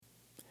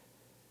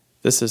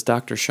This is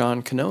Dr.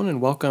 Sean Canone,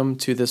 and welcome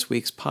to this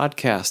week's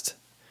podcast.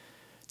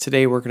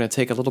 Today we're going to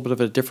take a little bit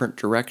of a different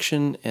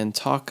direction and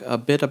talk a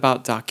bit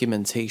about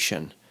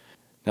documentation.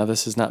 Now,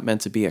 this is not meant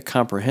to be a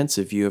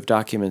comprehensive view of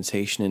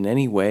documentation in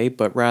any way,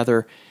 but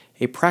rather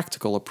a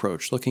practical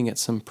approach, looking at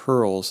some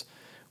pearls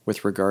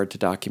with regard to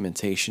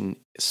documentation,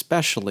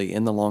 especially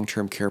in the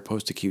long-term care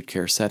post-acute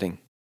care setting.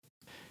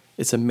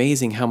 It's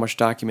amazing how much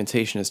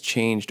documentation has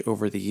changed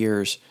over the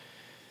years.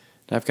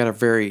 And I've got a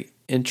very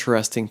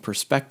interesting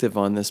perspective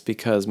on this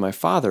because my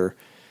father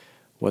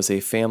was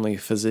a family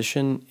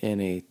physician in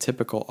a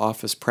typical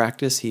office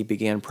practice. He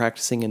began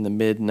practicing in the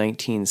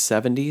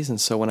mid-1970s,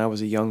 and so when I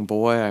was a young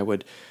boy, I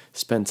would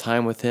spend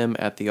time with him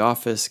at the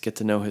office, get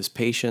to know his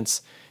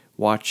patients,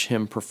 watch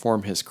him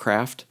perform his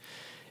craft.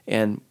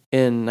 And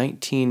in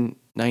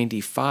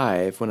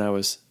 1995, when I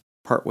was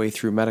partway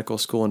through medical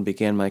school and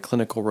began my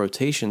clinical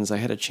rotations, I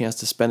had a chance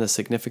to spend a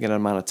significant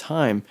amount of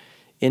time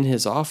in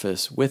his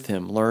office with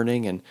him,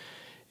 learning and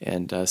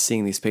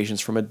seeing these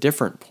patients from a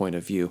different point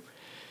of view.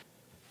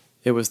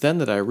 It was then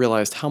that I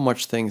realized how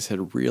much things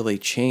had really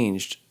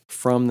changed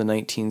from the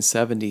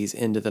 1970s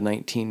into the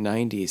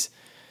 1990s.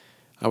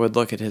 I would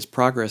look at his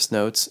progress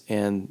notes,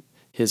 and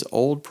his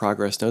old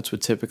progress notes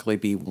would typically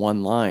be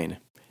one line.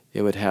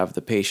 It would have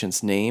the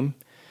patient's name,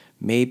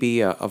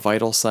 maybe a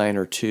vital sign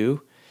or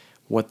two,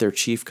 what their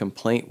chief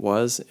complaint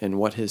was, and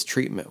what his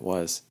treatment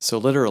was. So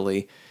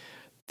literally,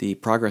 the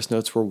progress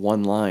notes were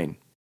one line.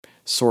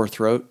 Sore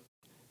throat,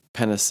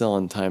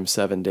 penicillin times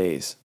 7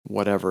 days,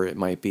 whatever it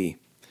might be.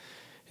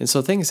 And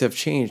so things have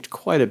changed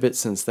quite a bit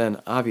since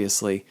then,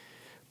 obviously.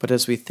 But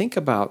as we think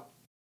about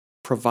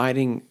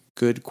providing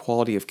good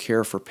quality of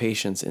care for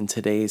patients in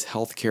today's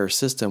healthcare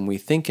system, we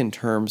think in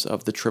terms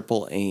of the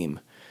triple aim.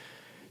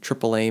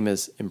 Triple aim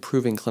is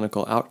improving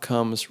clinical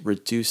outcomes,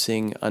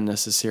 reducing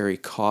unnecessary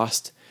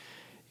cost,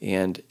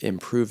 and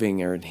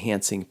improving or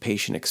enhancing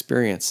patient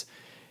experience.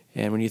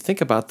 And when you think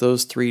about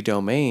those three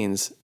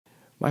domains,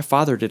 my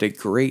father did a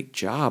great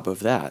job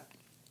of that.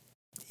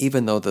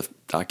 Even though the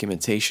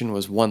documentation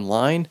was one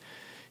line,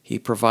 he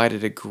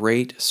provided a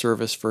great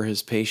service for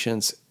his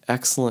patients,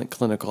 excellent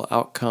clinical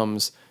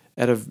outcomes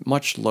at a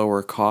much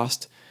lower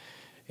cost,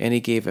 and he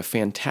gave a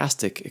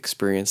fantastic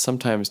experience,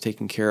 sometimes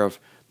taking care of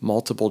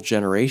multiple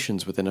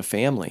generations within a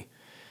family.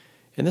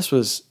 And this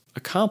was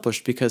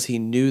accomplished because he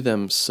knew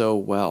them so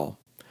well,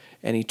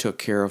 and he took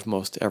care of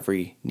most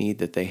every need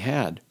that they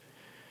had.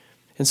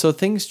 And so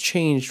things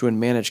changed when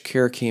managed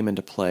care came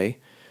into play.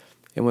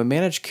 And when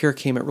managed care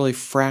came, it really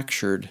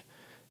fractured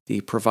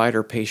the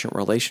provider-patient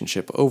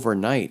relationship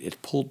overnight.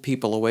 It pulled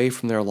people away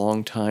from their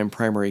longtime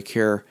primary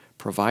care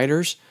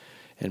providers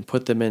and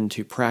put them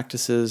into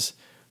practices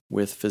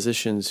with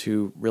physicians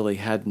who really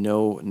had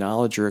no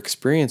knowledge or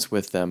experience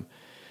with them.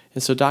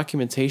 And so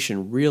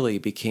documentation really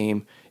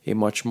became a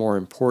much more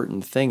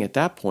important thing at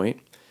that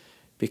point,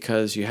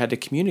 because you had to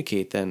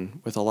communicate then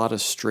with a lot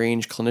of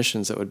strange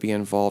clinicians that would be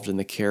involved in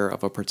the care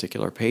of a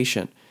particular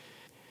patient.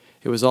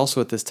 It was also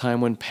at this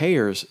time when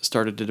payers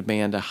started to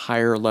demand a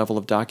higher level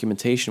of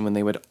documentation when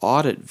they would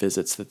audit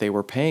visits that they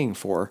were paying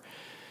for,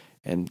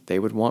 and they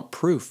would want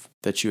proof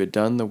that you had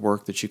done the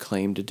work that you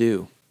claimed to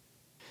do.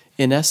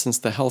 In essence,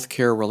 the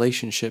healthcare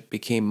relationship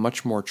became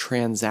much more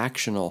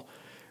transactional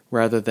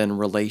rather than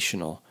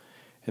relational.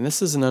 And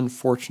this is an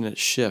unfortunate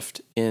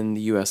shift in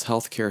the U.S.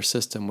 healthcare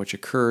system which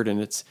occurred, and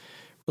it's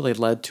really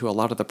led to a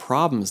lot of the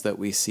problems that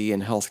we see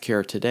in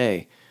healthcare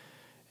today.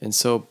 And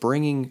so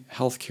bringing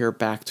healthcare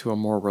back to a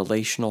more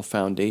relational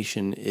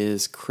foundation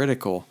is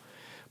critical.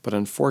 But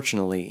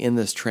unfortunately, in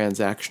this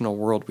transactional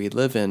world we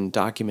live in,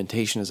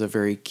 documentation is a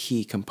very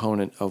key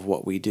component of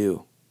what we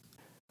do.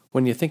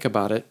 When you think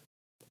about it,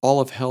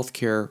 all of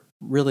healthcare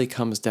really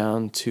comes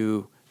down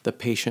to the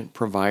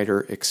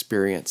patient-provider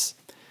experience.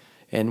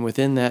 And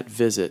within that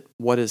visit,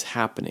 what is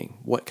happening?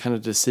 What kind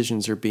of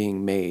decisions are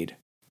being made?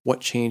 What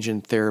change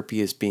in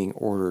therapy is being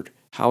ordered?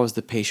 How is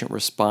the patient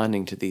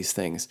responding to these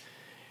things?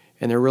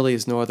 And there really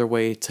is no other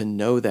way to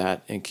know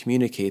that and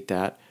communicate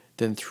that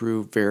than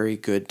through very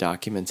good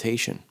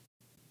documentation.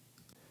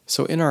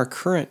 So in our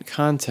current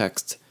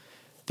context,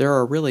 there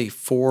are really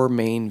four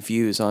main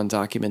views on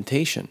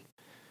documentation.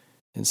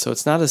 And so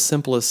it's not as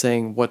simple as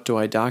saying, what do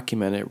I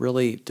document? It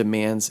really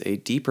demands a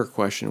deeper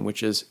question,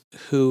 which is,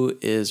 who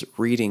is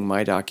reading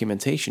my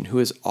documentation? Who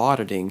is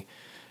auditing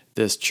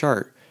this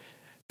chart?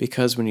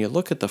 Because when you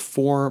look at the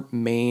four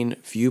main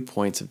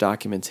viewpoints of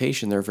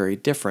documentation, they're very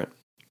different.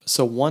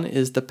 So one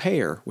is the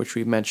payer, which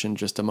we mentioned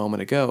just a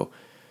moment ago.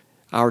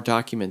 Our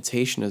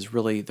documentation is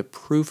really the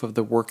proof of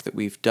the work that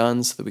we've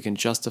done so that we can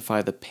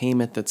justify the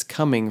payment that's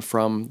coming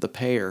from the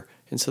payer.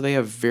 And so they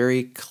have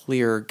very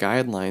clear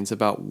guidelines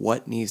about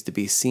what needs to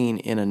be seen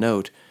in a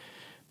note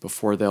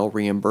before they'll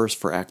reimburse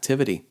for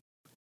activity.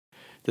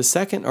 The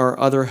second are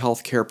other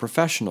healthcare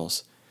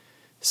professionals.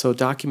 So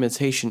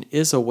documentation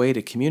is a way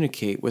to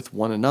communicate with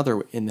one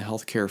another in the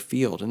healthcare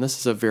field, and this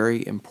is a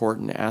very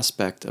important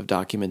aspect of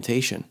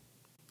documentation.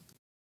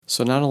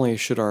 So not only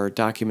should our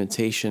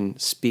documentation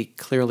speak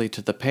clearly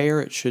to the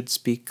payer, it should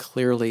speak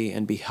clearly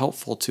and be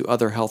helpful to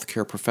other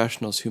healthcare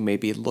professionals who may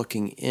be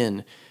looking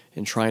in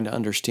and trying to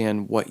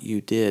understand what you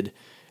did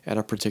at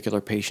a particular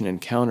patient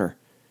encounter.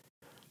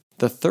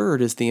 The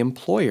third is the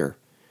employer.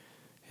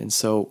 And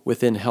so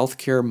within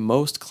healthcare,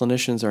 most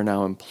clinicians are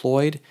now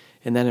employed,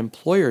 and that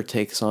employer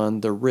takes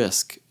on the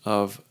risk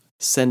of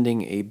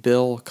sending a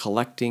bill,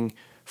 collecting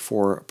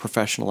for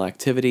professional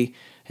activity,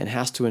 and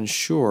has to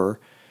ensure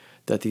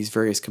that these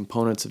various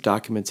components of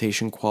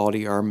documentation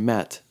quality are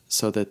met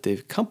so that the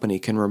company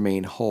can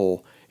remain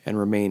whole and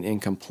remain in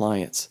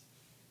compliance.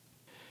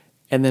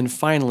 And then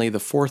finally, the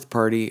fourth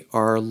party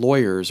are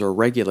lawyers or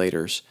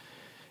regulators.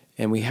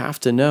 And we have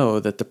to know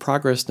that the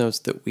progress notes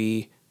that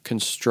we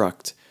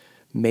construct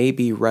may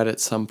be read at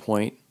some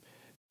point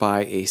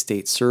by a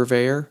state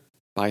surveyor,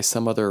 by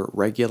some other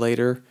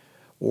regulator,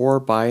 or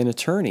by an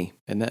attorney,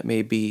 and that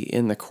may be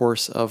in the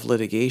course of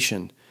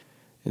litigation.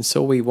 And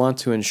so we want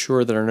to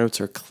ensure that our notes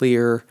are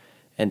clear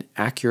and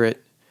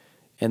accurate,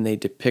 and they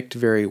depict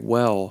very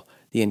well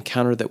the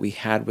encounter that we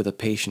had with a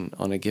patient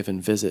on a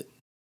given visit.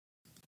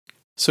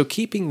 So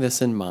keeping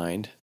this in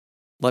mind,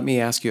 let me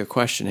ask you a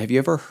question. Have you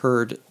ever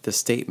heard the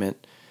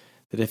statement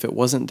that if it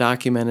wasn't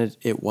documented,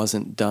 it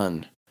wasn't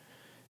done?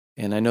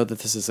 And I know that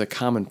this is a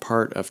common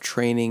part of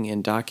training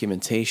and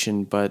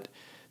documentation, but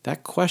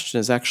that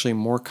question is actually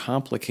more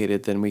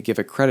complicated than we give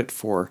it credit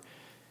for.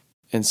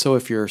 And so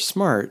if you're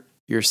smart,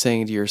 you're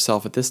saying to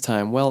yourself at this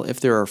time, well, if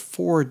there are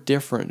 4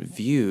 different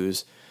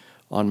views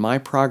on my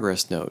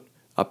progress note,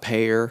 a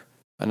payer,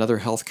 another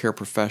healthcare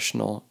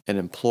professional, an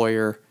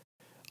employer,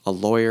 a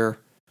lawyer,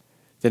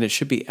 then it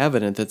should be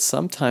evident that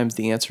sometimes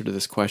the answer to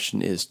this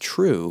question is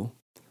true,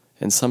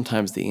 and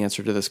sometimes the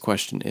answer to this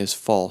question is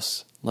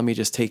false. Let me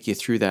just take you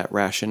through that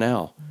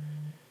rationale.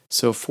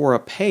 So for a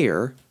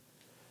payer,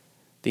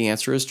 the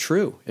answer is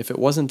true. If it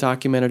wasn't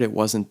documented, it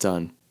wasn't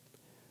done.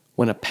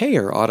 When a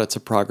payer audits a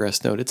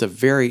progress note, it's a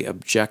very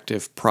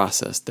objective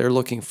process. They're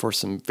looking for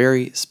some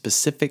very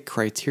specific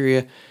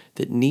criteria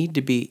that need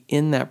to be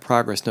in that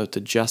progress note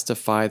to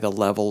justify the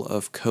level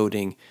of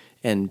coding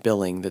and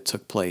billing that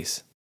took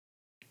place.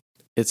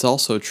 It's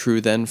also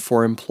true then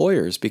for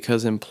employers,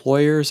 because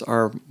employers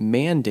are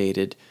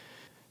mandated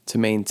to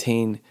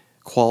maintain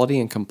quality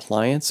and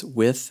compliance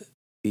with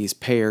these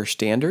payer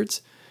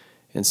standards,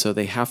 and so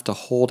they have to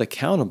hold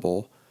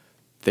accountable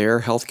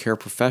their healthcare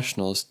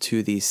professionals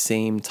to these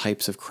same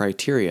types of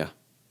criteria.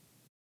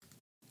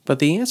 But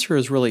the answer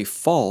is really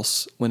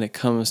false when it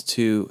comes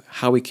to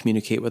how we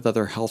communicate with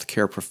other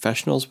healthcare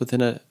professionals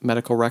within a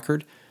medical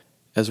record,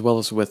 as well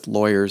as with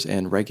lawyers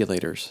and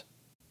regulators.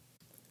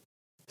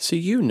 So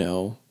you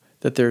know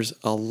that there's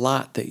a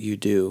lot that you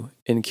do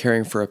in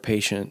caring for a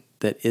patient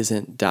that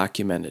isn't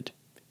documented.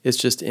 It's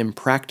just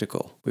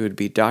impractical. We would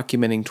be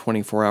documenting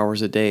 24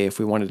 hours a day if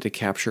we wanted to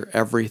capture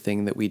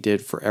everything that we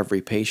did for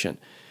every patient.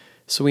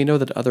 So we know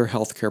that other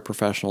healthcare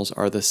professionals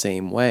are the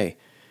same way.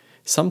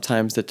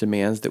 Sometimes that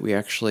demands that we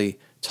actually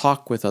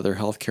talk with other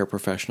healthcare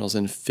professionals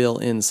and fill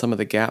in some of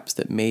the gaps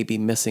that may be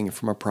missing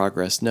from a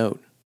progress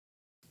note.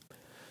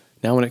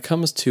 Now, when it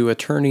comes to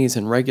attorneys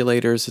and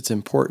regulators, it's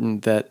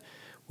important that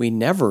we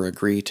never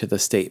agree to the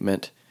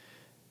statement,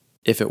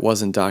 if it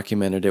wasn't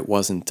documented, it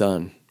wasn't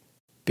done.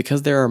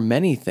 Because there are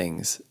many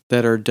things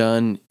that are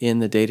done in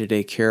the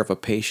day-to-day care of a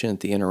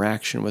patient, the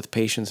interaction with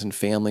patients and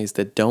families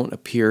that don't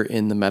appear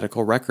in the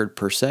medical record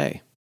per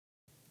se.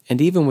 And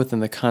even within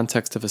the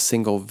context of a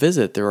single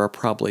visit, there are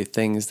probably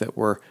things that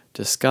were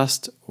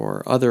discussed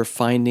or other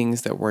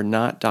findings that were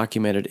not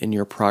documented in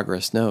your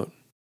progress note.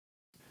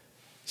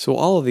 So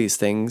all of these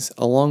things,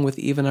 along with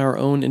even our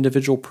own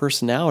individual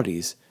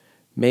personalities,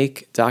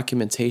 make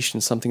documentation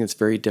something that's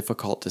very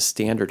difficult to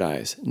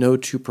standardize. No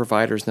 2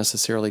 providers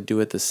necessarily do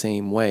it the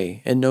same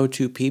way, and no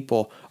 2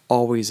 people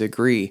always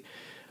agree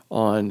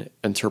on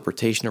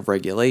interpretation of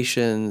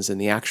regulations and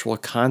the actual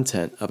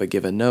content of a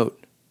given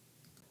note.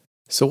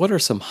 So what are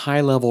some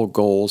high-level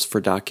goals for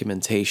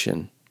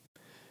documentation?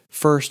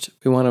 First,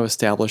 we want to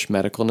establish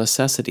medical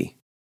necessity.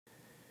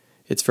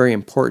 It's very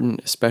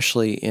important,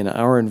 especially in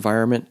our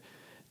environment,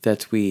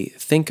 that we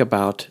think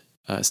about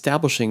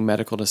establishing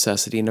medical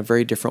necessity in a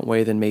very different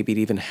way than maybe it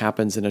even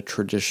happens in a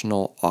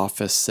traditional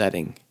office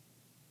setting.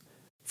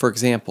 For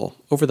example,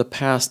 over the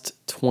past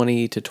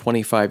 20 to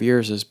 25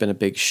 years, there's been a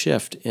big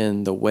shift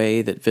in the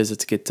way that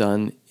visits get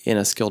done in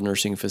a skilled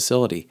nursing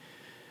facility.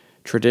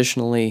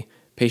 Traditionally,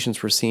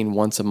 patients were seen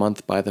once a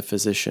month by the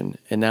physician,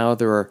 and now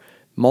there are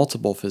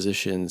multiple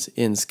physicians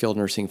in skilled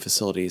nursing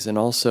facilities and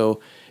also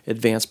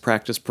advanced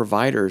practice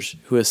providers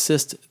who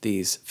assist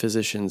these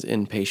physicians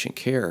in patient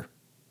care.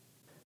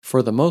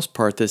 For the most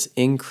part, this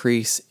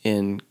increase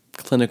in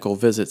clinical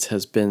visits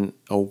has been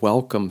a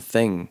welcome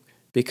thing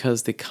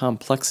because the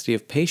complexity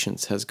of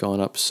patients has gone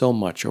up so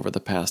much over the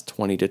past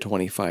 20 to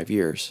 25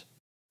 years.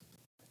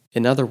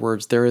 In other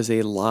words, there is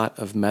a lot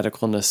of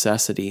medical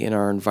necessity in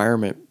our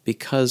environment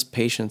because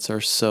patients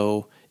are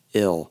so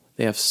ill.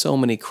 They have so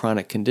many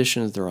chronic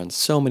conditions, they're on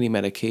so many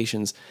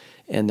medications,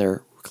 and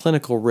their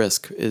clinical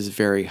risk is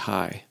very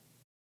high.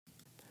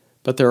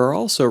 But there are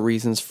also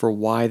reasons for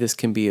why this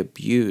can be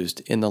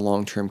abused in the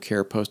long-term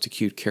care,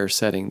 post-acute care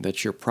setting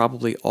that you're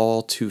probably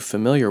all too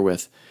familiar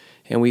with.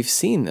 And we've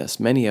seen this,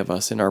 many of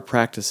us, in our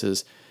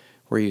practices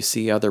where you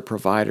see other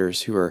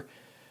providers who are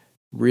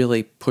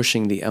really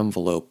pushing the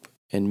envelope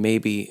and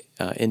maybe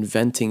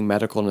inventing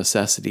medical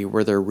necessity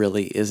where there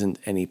really isn't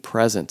any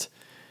present.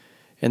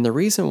 And the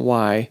reason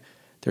why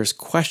there's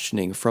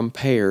questioning from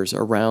payers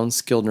around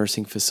skilled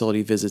nursing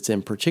facility visits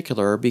in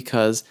particular are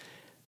because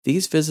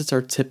these visits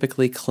are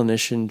typically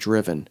clinician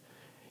driven.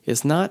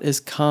 It's not as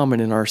common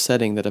in our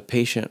setting that a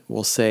patient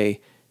will say,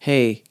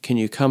 "Hey, can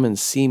you come and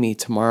see me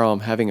tomorrow?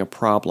 I'm having a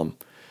problem."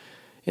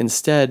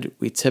 Instead,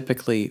 we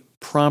typically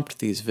prompt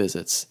these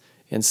visits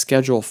and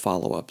schedule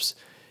follow-ups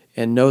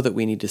and know that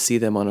we need to see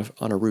them on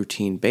a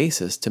routine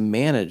basis to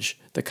manage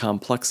the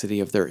complexity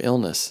of their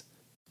illness.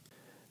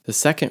 The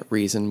second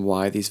reason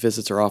why these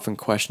visits are often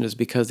questioned is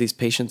because these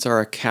patients are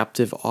a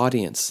captive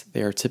audience.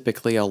 They are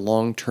typically a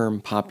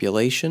long-term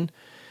population,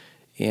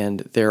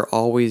 and they're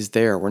always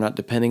there. We're not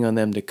depending on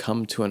them to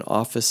come to an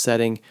office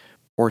setting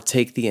or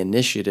take the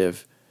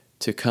initiative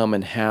to come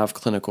and have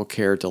clinical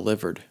care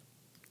delivered.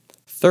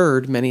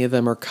 Third, many of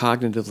them are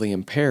cognitively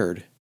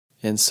impaired,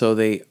 and so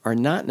they are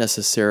not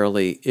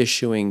necessarily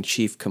issuing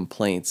chief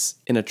complaints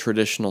in a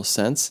traditional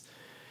sense,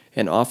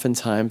 and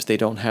oftentimes they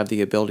don't have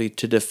the ability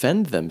to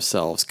defend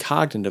themselves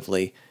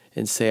cognitively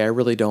and say, "I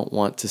really don't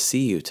want to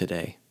see you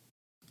today."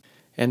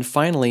 And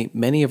finally,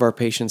 many of our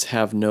patients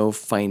have no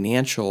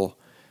financial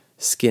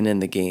skin in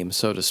the game,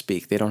 so to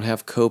speak. They don't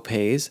have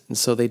co-pays, and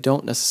so they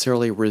don't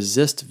necessarily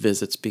resist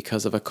visits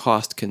because of a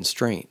cost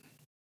constraint.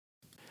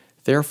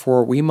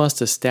 Therefore, we must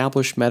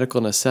establish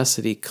medical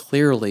necessity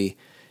clearly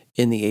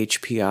in the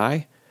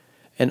HPI,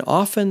 and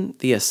often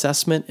the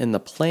assessment and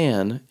the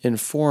plan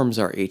informs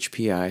our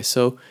HPI.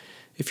 So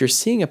if you're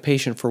seeing a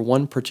patient for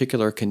one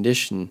particular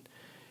condition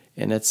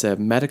and it's a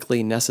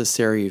medically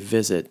necessary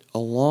visit,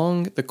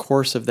 along the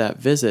course of that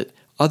visit,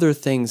 other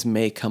things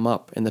may come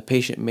up, and the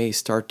patient may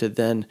start to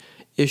then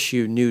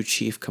issue new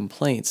chief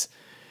complaints.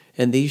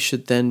 And these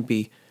should then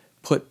be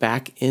put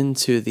back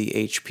into the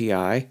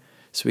HPI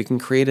so we can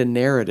create a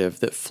narrative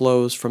that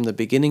flows from the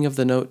beginning of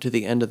the note to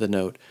the end of the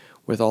note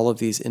with all of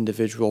these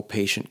individual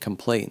patient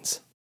complaints.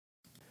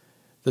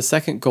 The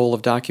second goal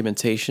of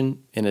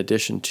documentation, in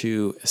addition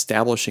to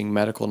establishing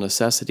medical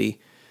necessity,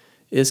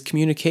 is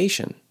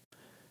communication.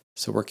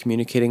 So we're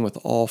communicating with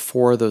all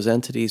four of those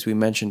entities we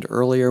mentioned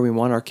earlier. We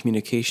want our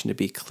communication to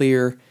be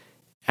clear,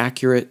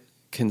 accurate,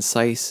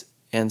 concise,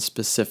 and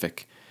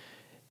specific.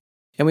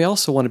 And we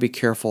also want to be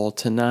careful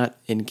to not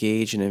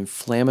engage in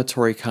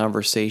inflammatory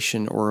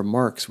conversation or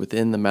remarks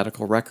within the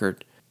medical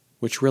record,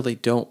 which really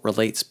don't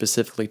relate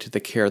specifically to the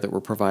care that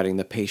we're providing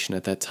the patient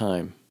at that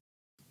time.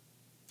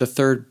 The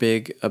third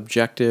big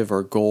objective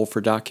or goal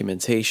for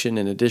documentation,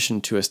 in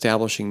addition to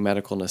establishing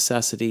medical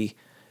necessity,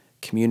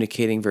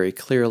 communicating very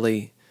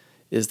clearly,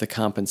 is the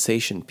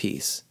compensation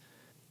piece.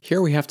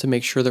 Here we have to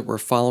make sure that we're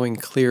following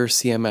clear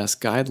CMS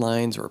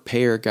guidelines or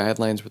payer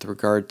guidelines with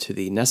regard to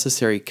the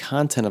necessary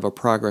content of a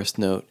progress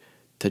note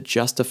to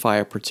justify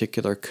a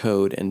particular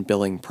code and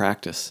billing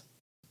practice.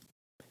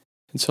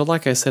 And so,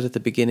 like I said at the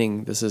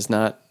beginning, this is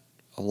not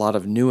a lot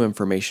of new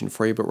information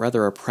for you, but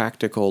rather a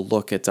practical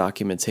look at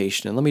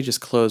documentation. And let me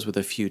just close with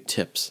a few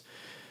tips.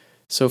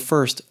 So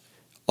first,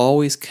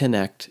 always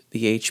connect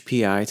the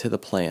HPI to the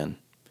plan.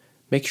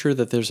 Make sure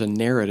that there's a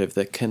narrative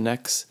that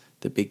connects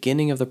the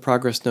beginning of the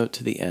progress note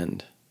to the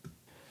end.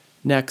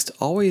 Next,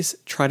 always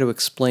try to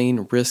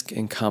explain risk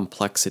and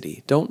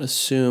complexity. Don't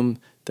assume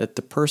that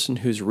the person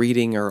who's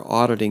reading or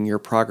auditing your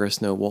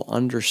progress note will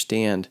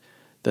understand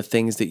the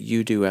things that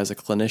you do as a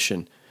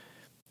clinician.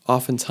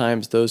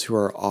 Oftentimes, those who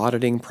are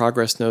auditing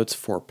progress notes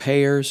for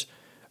payers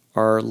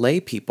are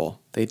lay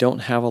people. They don't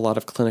have a lot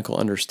of clinical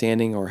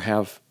understanding or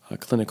have a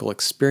clinical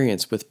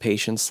experience with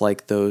patients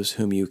like those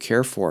whom you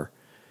care for.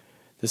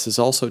 This is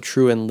also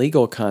true in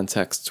legal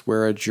contexts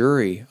where a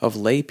jury of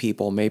lay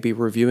people may be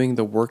reviewing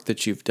the work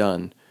that you've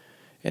done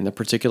and the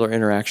particular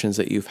interactions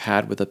that you've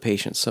had with a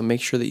patient. So make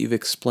sure that you've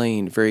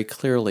explained very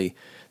clearly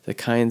the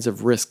kinds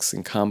of risks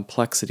and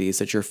complexities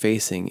that you're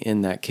facing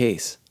in that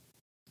case.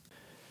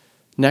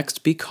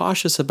 Next, be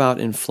cautious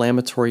about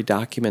inflammatory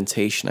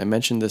documentation. I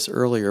mentioned this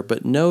earlier,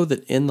 but know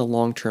that in the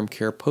long-term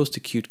care,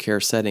 post-acute care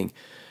setting,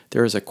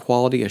 there is a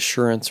quality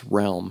assurance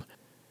realm.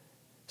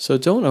 So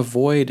don't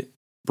avoid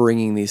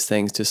bringing these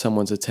things to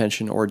someone's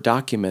attention or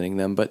documenting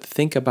them, but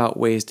think about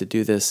ways to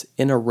do this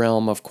in a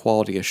realm of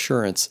quality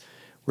assurance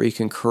where you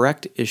can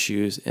correct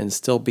issues and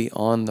still be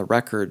on the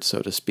record, so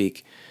to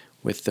speak,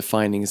 with the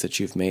findings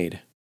that you've made.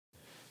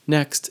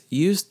 Next,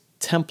 use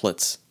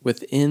templates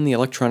within the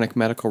electronic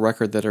medical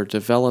record that are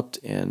developed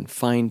and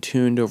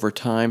fine-tuned over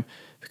time,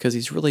 because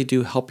these really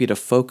do help you to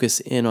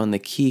focus in on the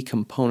key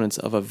components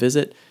of a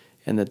visit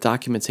and the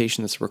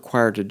documentation that's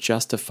required to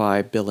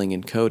justify billing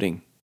and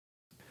coding.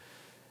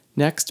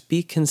 Next,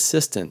 be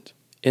consistent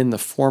in the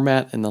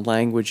format and the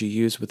language you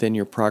use within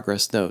your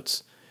progress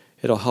notes.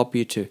 It'll help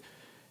you to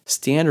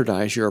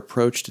standardize your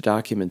approach to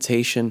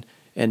documentation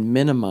and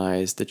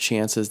minimize the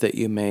chances that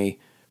you may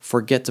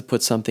forget to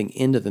put something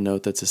into the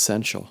note that's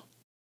essential.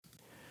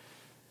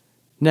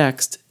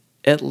 Next,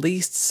 at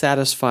least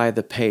satisfy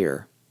the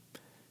payer.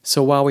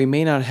 So while we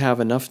may not have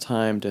enough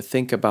time to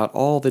think about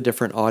all the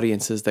different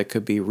audiences that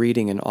could be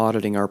reading and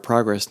auditing our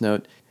progress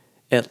note,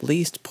 at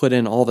least put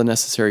in all the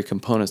necessary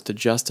components to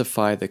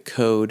justify the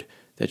code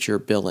that you're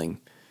billing.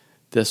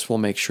 This will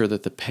make sure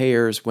that the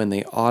payers, when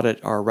they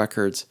audit our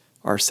records,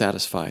 are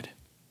satisfied.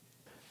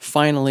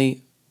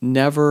 Finally,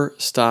 never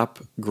stop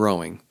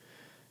growing.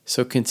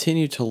 So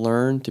continue to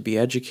learn, to be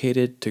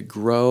educated, to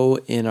grow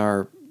in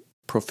our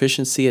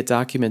proficiency at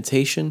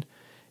documentation,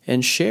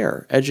 and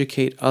share,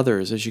 educate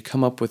others as you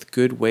come up with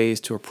good ways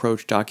to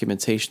approach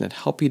documentation that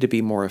help you to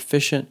be more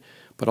efficient,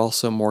 but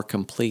also more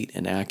complete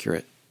and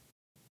accurate.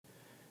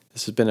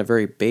 This has been a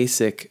very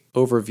basic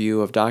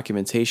overview of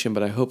documentation,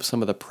 but I hope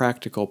some of the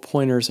practical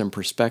pointers and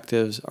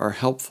perspectives are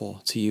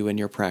helpful to you in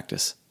your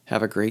practice.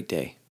 Have a great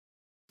day.